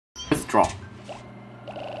Draw.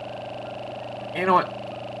 You know what?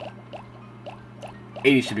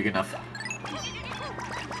 80 should be good enough.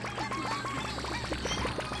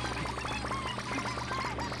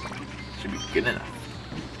 Should be good enough.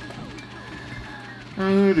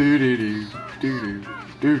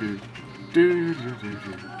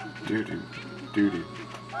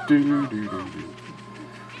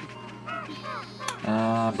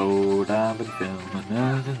 I'm bored, I've been filming,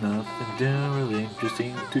 there's nothing really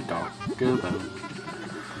interesting to talk about.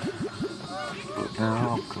 But now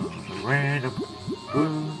I'm gonna random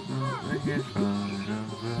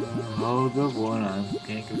hold the one, I'm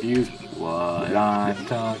getting confused what I'm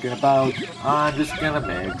talking about. I'm just gonna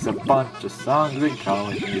mix a bunch of songs and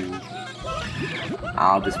call it new.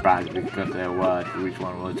 I'll describe it because there was which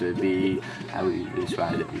one was to be. I will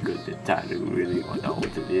describe it because the title really won't know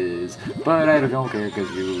what it is. But I don't care because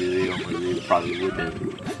you really don't really probably would know.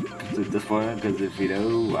 It's this one because if you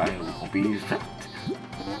know, I won't be shocked.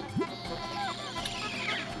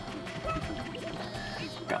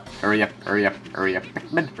 Hurry up, hurry up, hurry up,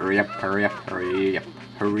 Pikmin, hurry up, hurry up, hurry up,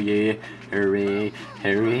 hurry, hurry,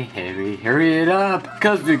 hurry, hurry, hurry it up,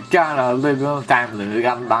 cause we got a little time limit,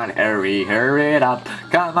 come on, hurry, hurry it up,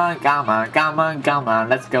 come on, come on, come on, come on,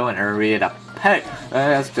 let's go and hurry it up, hey,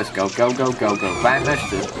 let's just go, go, go, go, go, vanish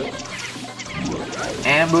the,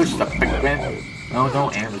 ambush the Pikmin, no,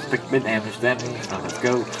 don't ambush Pikmin, ambush them, so let's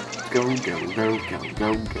go. Go, go, go, go,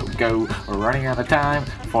 go, go, go. We're running out of time.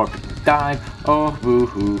 4 Pikmin died. Oh, boo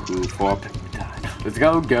hoo hoo. 4 Pikmin died. Let's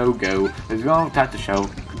go, go, go. Let's go. Time to show.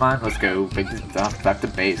 Come on, let's go. Take this stuff back to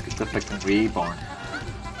base. Get the Pikmin reborn.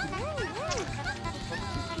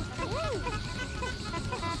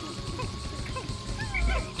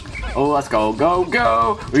 Oh, let's go, go,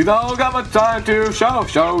 go. We don't got much time to show.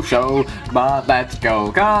 Come on, let's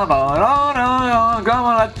go. Come on, come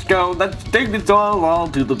on, let's go. Let's take this all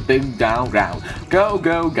to the big down ground. Go,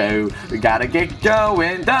 go, go. We gotta get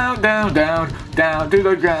going. Down, down, down, down to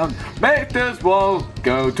the ground. Make this wall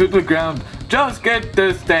go to the ground. Just get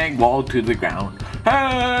this dang wall to the ground.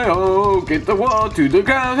 Hey, oh, get the wall to the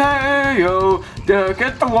ground. Hey, oh,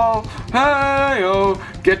 get the wall. Hey, oh,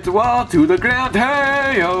 get the wall to the ground.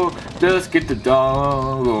 Hey, oh, just get the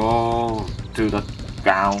dog to the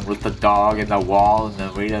ground with the dog and the wall and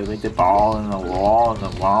the with the ball and the wall and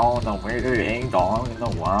the wall and the ding dong and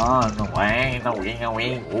the wall and the wang and the wing and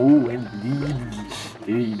wing. Ooh, and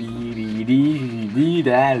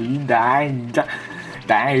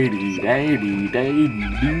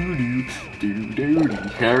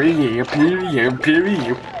hurry up, hurry up, hurry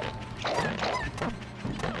up.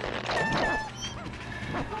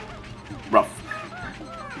 Rough.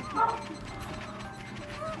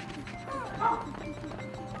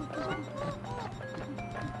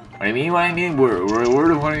 What do you mean? What do you mean? Word?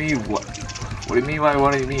 What do you mean? What? What do you mean by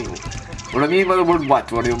what do you mean? What do you mean by the word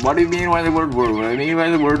what? What do you mean by the word word? What do you mean by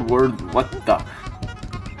the word word? What the?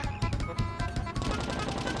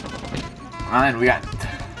 Alright, we got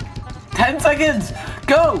 10 seconds!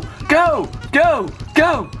 Go! Go! Go!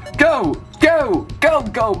 Go! Go! Go! Go!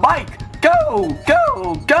 Go! Mike! Go!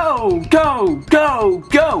 Go! Go! Go! Go!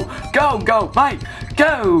 Go! Go! Go! Mike!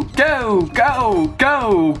 Go! Go! Go!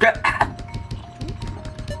 Go! Go!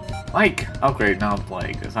 Mike! Oh great, now I'm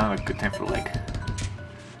playing. It's not a good time for like.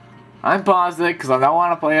 I'm paused it because I don't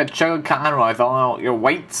want to play a Chugga Conroy with all your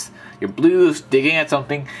whites. Your blues digging at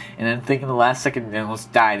something and then thinking the last second they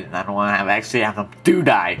almost died and I don't want to actually have them do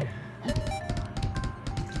die.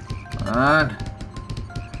 Come on.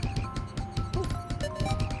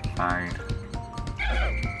 Fine.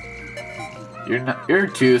 You're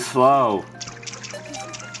too slow.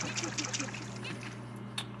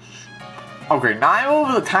 Okay, now I'm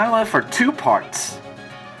over the time limit for 2 parts.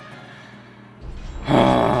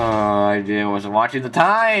 I wasn't watching the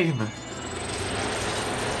time.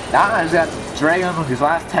 Now I just got to drag on these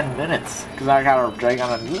last 10 minutes. Because I gotta drag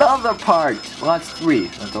on another part. Well, that's 3.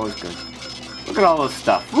 That's always good. Look at all this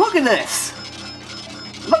stuff. Look at this.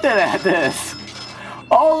 Look at this.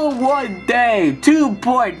 All in one day.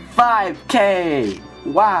 2.5K.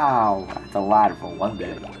 Wow. That's a lot for one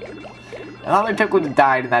day. And how many Pikmin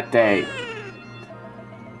died in that day?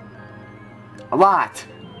 A lot.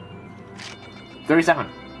 37.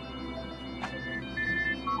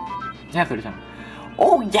 Yeah, 37.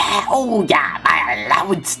 Oh yeah, my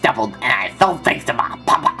allowance doubled and I fell thanks to my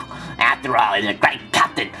papa. After all, he's a great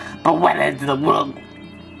captain, but went into the world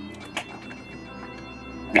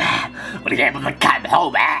when he able to come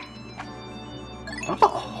home, That's a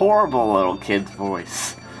horrible little kid's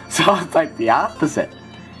voice. So it's like the opposite.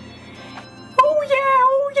 Oh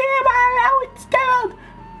yeah, my allowance doubled.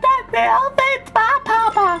 That's the elephant's my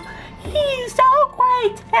papa. He's so great.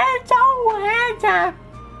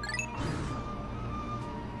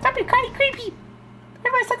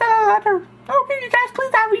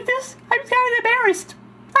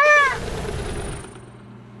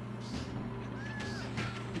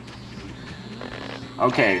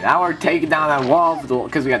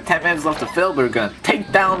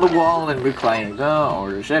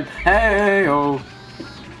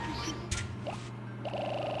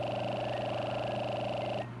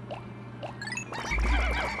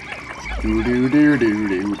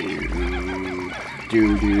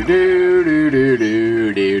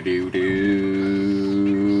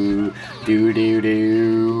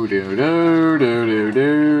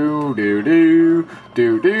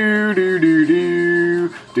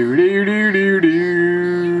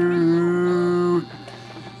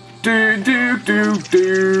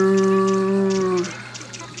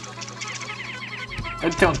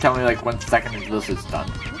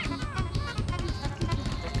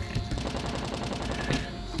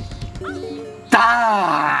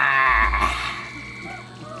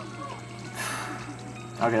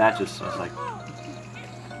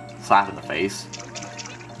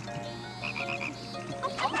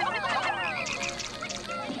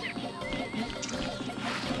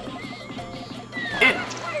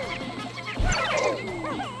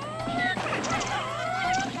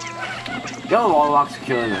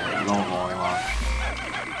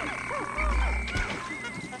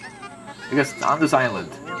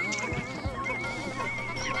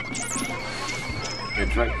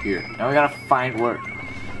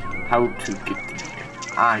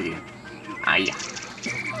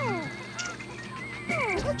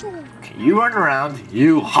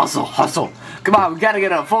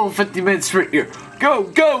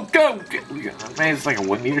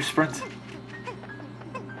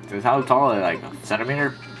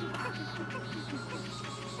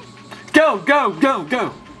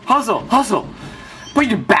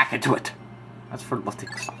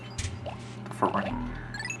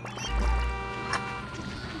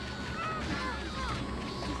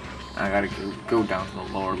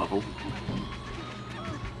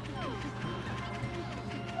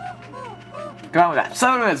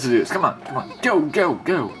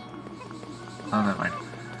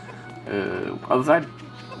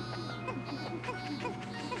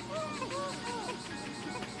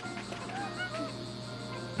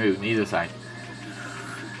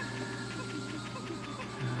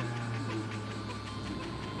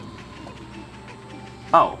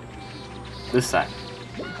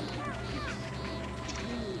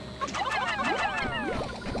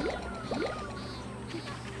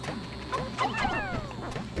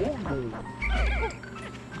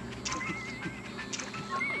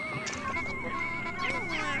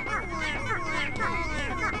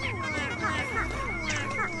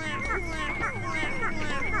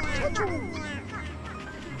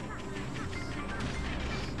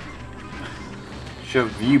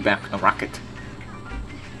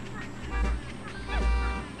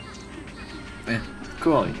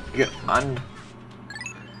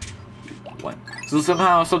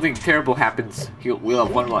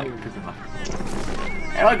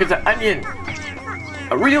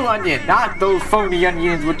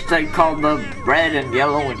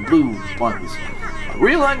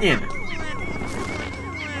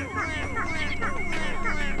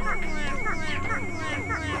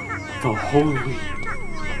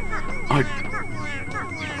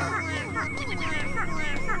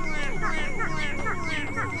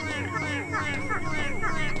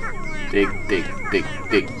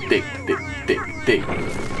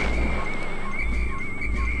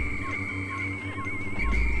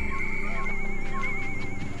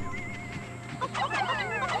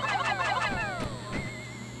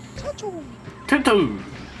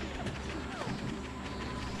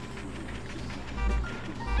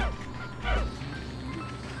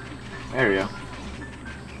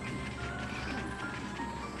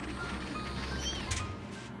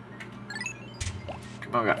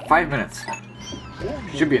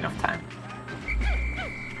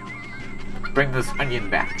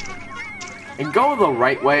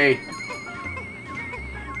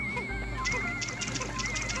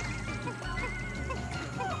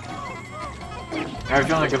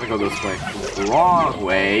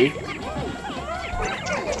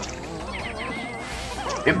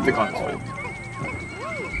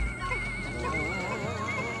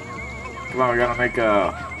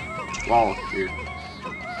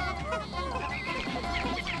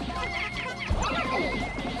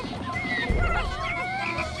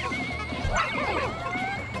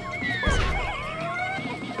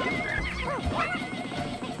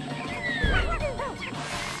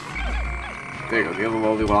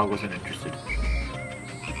 Wally Wog wasn't interested.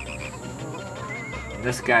 And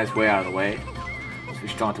this guy's way out of the way, so we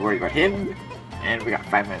don't have to worry about him. And we got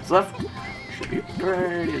 5 minutes left. Should be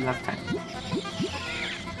pretty enough time.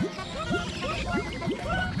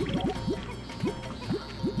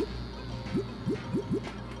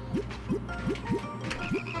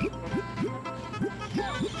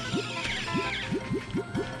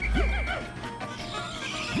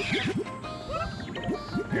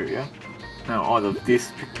 There we go. Now all of these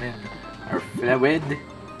Pikmin are fluid.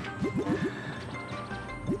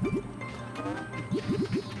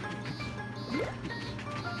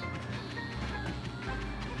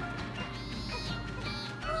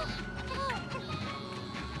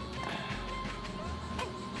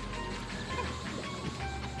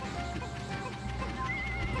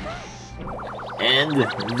 And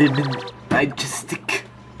lemon majestic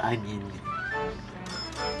onion.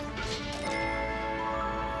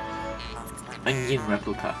 Onion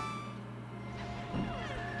replica.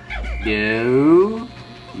 No,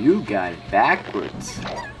 you got it backwards.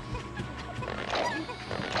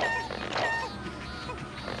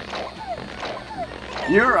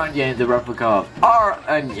 Your onion is the replica of our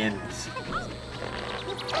onions.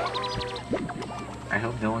 I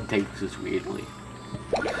hope no one takes this weirdly.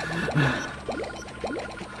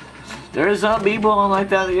 There's some people like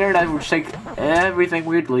that on the internet which take everything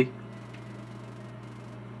weirdly.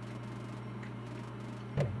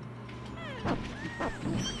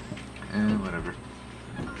 Whatever.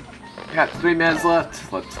 I got 3 minutes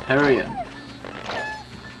left. Let's hurry up.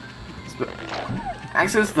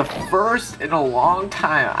 Actually, it's the first in a long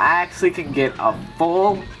time I actually can get a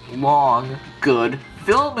full, long, good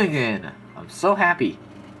filming in. I'm so happy.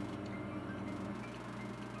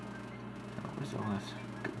 Oh, where's the last?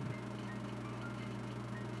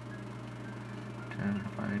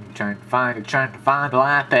 Trying to find the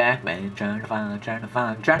last Pikmin. Trying to find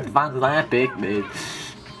the last Pikmin.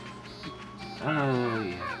 Oh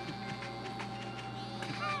yeah.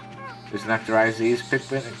 Just nectarize these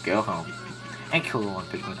Pikmin and go home. And kill one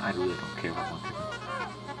Pikmin. I really don't care about one Pikmin.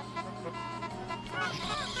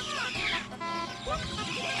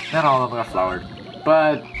 Not all of them got flowered,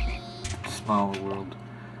 but small world.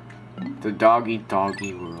 The doggy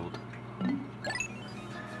world.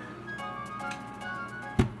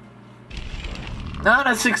 Not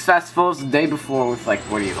as successful as the day before with like,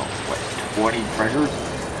 what do you know, what, 20 treasures?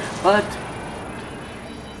 But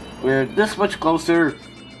we're this much closer.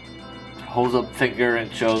 Holds up finger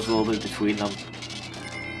and shows a little bit between them.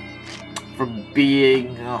 From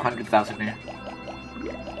being 100,000 there.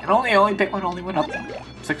 And only Pikmin only went up.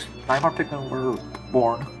 9 more Pikmin were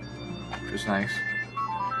born. Which is nice.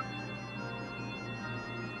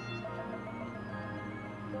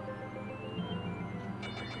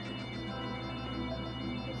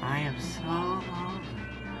 I am so lonely.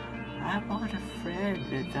 I want a friend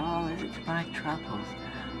with all my troubles.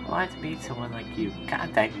 I want to meet someone like you.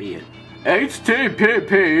 Contact me at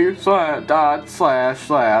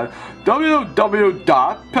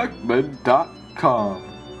http://www.pikmin.com.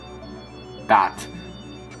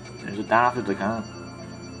 There's a dot after the com.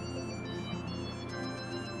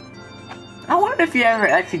 I wonder if you ever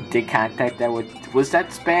actually did contact that with. Was that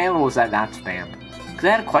spam or was that not spam? Because I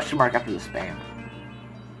had a question mark after the spam.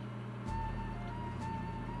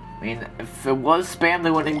 I mean, if it was spam,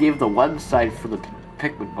 they wouldn't give the website for the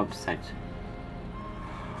Pikmin website.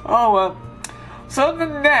 Oh well. So the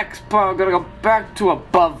next part, I'm gonna go back to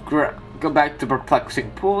above ground. Go back to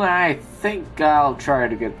Perplexing Pool, and I think I'll try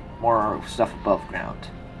to get more stuff above ground.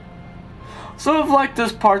 So if you like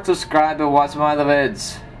this part, subscribe and watch my other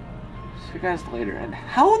vids. See you guys later. And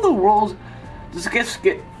how in the world does this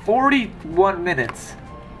get 41 minutes?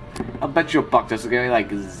 I'll bet you a buck this is gonna be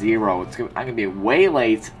like 0. I'm gonna be way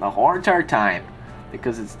late the whole entire time.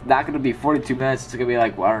 Because it's not going to be 42 minutes, it's going to be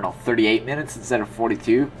like, well, I don't know, 38 minutes instead of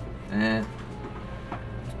 42. See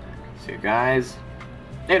you guys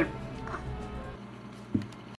later.